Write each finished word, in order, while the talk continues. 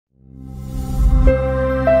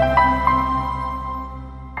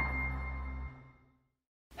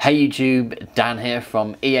Hey YouTube, Dan here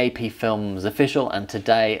from EAP Films Official, and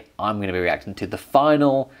today I'm going to be reacting to the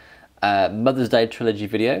final Mother's Day trilogy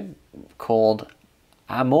video called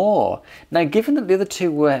Amor. Now, given that the other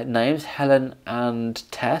two were names, Helen and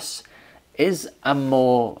Tess, is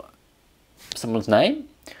Amor someone's name?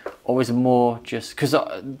 Or is Amor just... because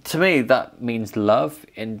to me that means love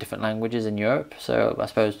in different languages in Europe, so I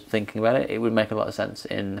suppose thinking about it, it would make a lot of sense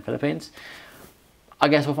in the Philippines. I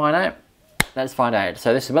guess we'll find out. Let's find out.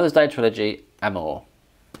 So this is Mother's Day Trilogy, Amor.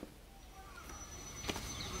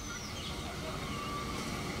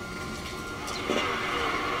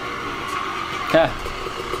 Yeah.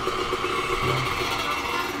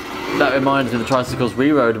 That reminds me of the tricycles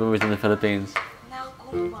we rode when we was in the Philippines.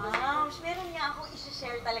 Naku, Mams. Meron nga akong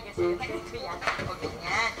isi-share talaga sa'yo. Ito yan. O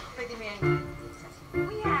ganyan. Pwede mo yan sa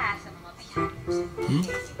kuya, sa mga bayan mo,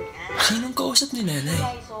 sa Sinong kausap ni nanay?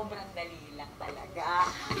 Ay, sobrang dali lang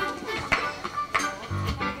talaga.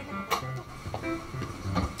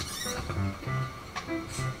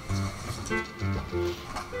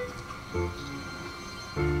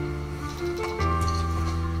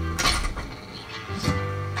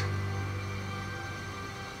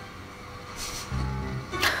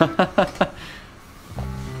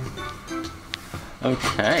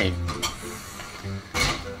 Okay.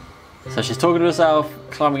 So she's talking to herself,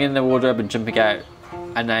 climbing in the wardrobe and jumping out,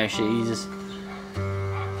 and now she's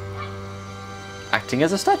acting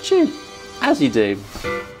as a statue, as you do.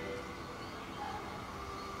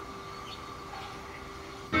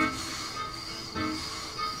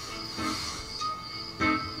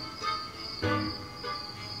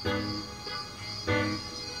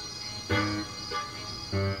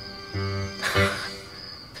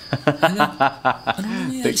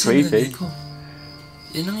 Bit creepy.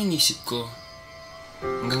 Yan ang inisip ko.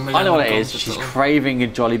 I know what it is. She's craving a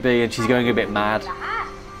Jollibee and she's going a bit mad.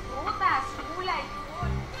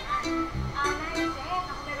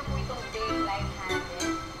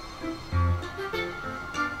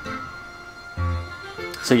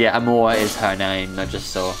 So yeah, Amor is her name, I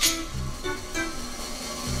just saw.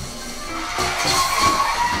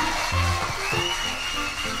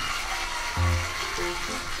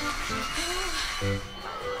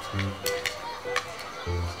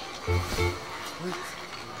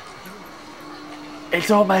 It's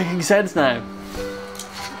all making sense now.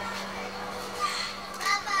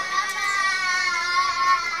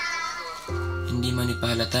 Hindi man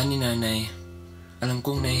ipahalata ni nanay, alam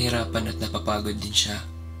kong nahihirapan at napapagod din siya.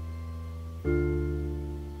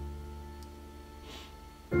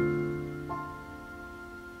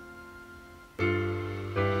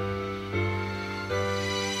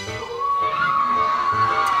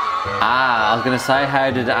 I was gonna say, how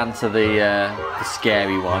did it answer the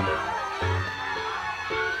scary one?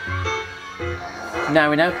 Now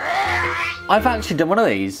we know. I've actually done one of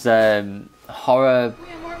these horror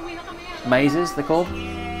mazes, they're called.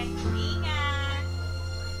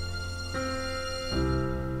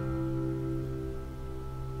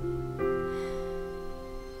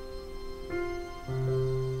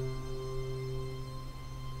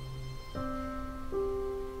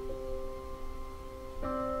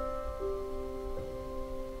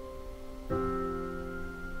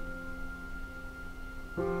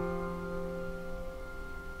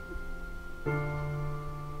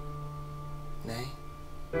 Nay,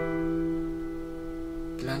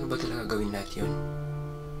 kailangan ba talaga gawin natin yun?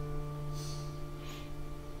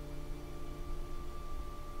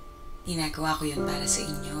 Ginagawa ko yun para sa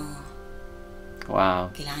inyo.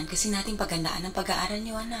 Wow. Kailangan kasi natin pagandaan ang pag-aaral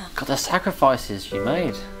niyo, anak. God, the sacrifices she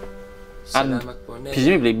made. And Salamat po, Nay.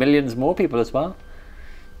 presumably millions more people as well.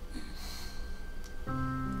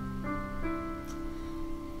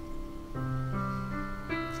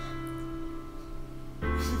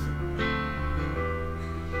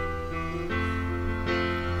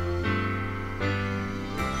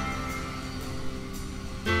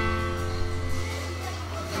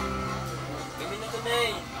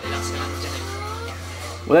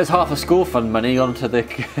 Well, there's half a school fund money onto the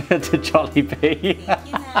to Jollibee.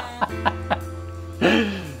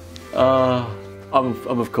 I'm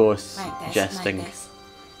of course jesting.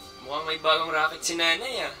 Mukhang may bagong racket si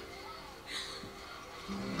nanay ah.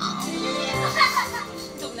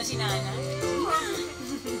 Ito na si nanay.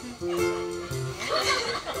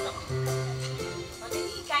 Pati,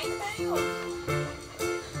 kain tayo.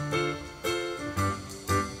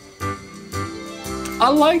 I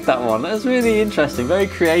like that one. That's really interesting, very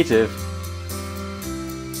creative.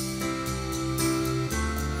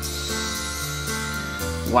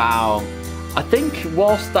 Wow. I think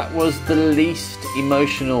whilst that was the least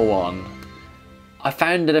emotional one, I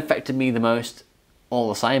found it affected me the most all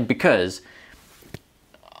the same, because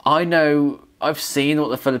I know, I've seen what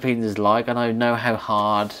the Philippines is like, and I know how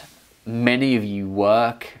hard many of you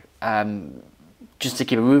work just to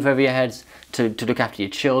keep a roof over your heads, to look after your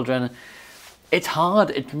children. It's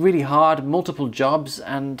hard, it's really hard, multiple jobs,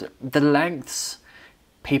 and the lengths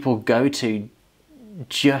people go to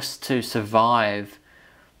just to survive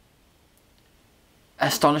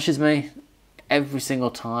astonishes me every single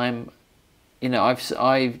time. You know,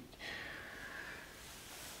 I've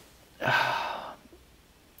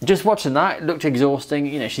just watching that, it looked exhausting.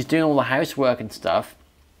 You know, she's doing all the housework and stuff,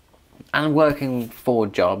 and working 4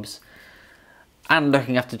 jobs, and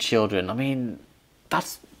looking after children. I mean,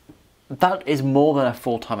 that is more than a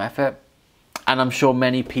full-time effort. And I'm sure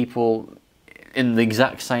many people in the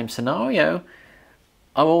exact same scenario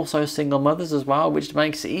are also single mothers as well, which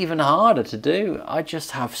makes it even harder to do. I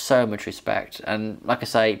just have so much respect, and like I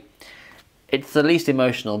say, it's the least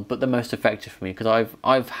emotional but the most effective for me, because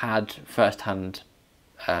I've had first-hand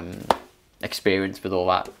experience with all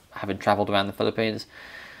that, having travelled around the Philippines.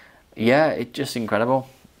 Yeah, it's just incredible.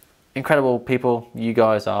 Incredible people you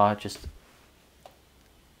guys are. Just,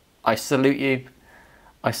 I salute you.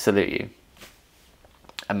 I salute you.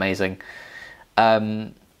 Amazing.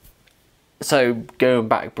 So going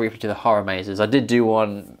back briefly to the horror mazes, I did do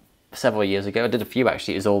one several years ago. I did a few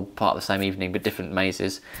actually. It was all part of the same evening, but different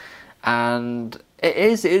mazes, and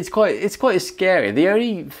it's quite scary. The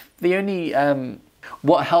only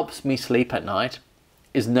what helps me sleep at night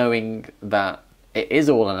is knowing that it is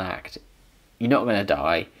all an act. You're not going to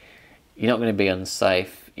die. You're not going to be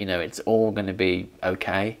unsafe. You know, it's all going to be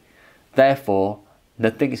okay. Therefore,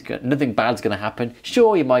 nothing bad's going to happen.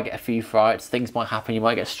 Sure, you might get a few frights. Things might happen. You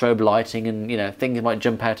might get strobe lighting, and you know, things might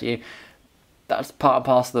jump out at you. That's part and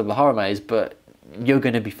parcel of the horror maze, but you're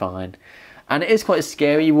going to be fine. And it is quite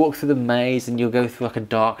scary. You walk through the maze, and you'll go through like a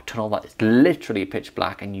dark tunnel that is literally pitch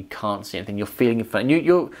black, and you can't see anything. You're feeling in front.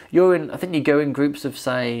 You're in. I think you go in groups of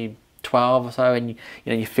say 12 or so, and you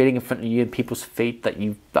know, you're feeling in front of you and people's feet that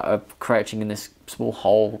are crouching in this small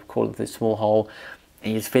hole, called this small hole,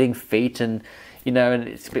 and you're just feeling feet, and you know, and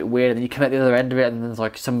it's a bit weird. And then you come out the other end of it, and there's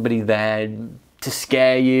like somebody there to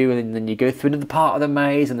scare you, and then you go through another part of the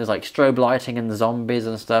maze, and there's like strobe lighting and zombies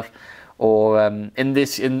and stuff. Or in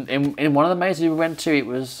one of the mazes we went to, it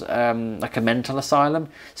was like a mental asylum.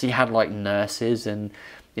 So you had like nurses and,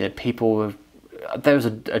 you know, people with, there was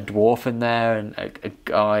a dwarf in there, and a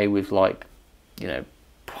guy with like, you know,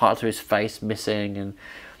 parts of his face missing, and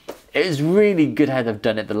it was really good how they've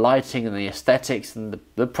done it. The lighting and the aesthetics and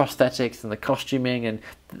the prosthetics and the costuming, and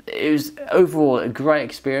it was overall a great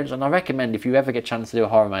experience. And I recommend, if you ever get a chance to do a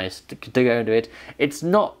horror maze, to go and do it. It's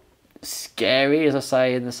not scary, as I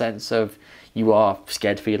say, in the sense of you are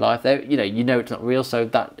scared for your life. You know it's not real, so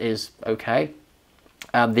that is okay.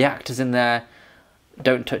 The actors in there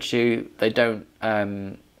don't touch you. They don't.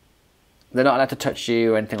 They're not allowed to touch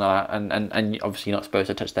you or anything like that, and obviously you're not supposed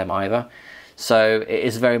to touch them either. So it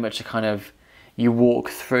is very much a kind of, you walk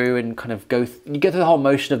through and kind of go through the whole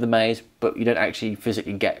motion of the maze, but you don't actually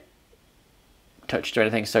physically get touched or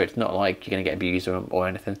anything. So it's not like you're going to get abused or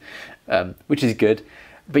anything, which is good.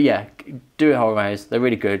 But yeah, do a horror maze. They're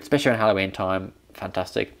really good, especially around Halloween time.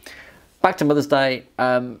 Fantastic. Back to Mother's Day.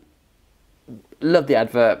 Love the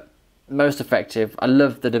advert. Most effective. I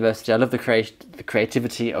love the diversity. I love the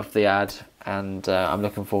creativity of the ad, and I'm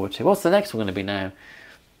looking forward to. What's the next one going to be now?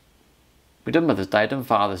 We've done Mother's Day, done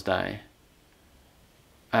Father's Day.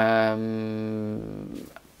 You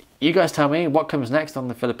guys tell me what comes next on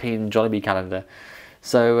the Philippine Jollibee calendar.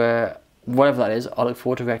 So whatever that is, I look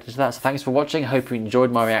forward to reacting to that. So thanks for watching. I hope you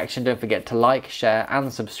enjoyed my reaction. Don't forget to like, share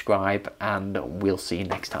and subscribe, and we'll see you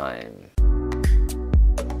next time.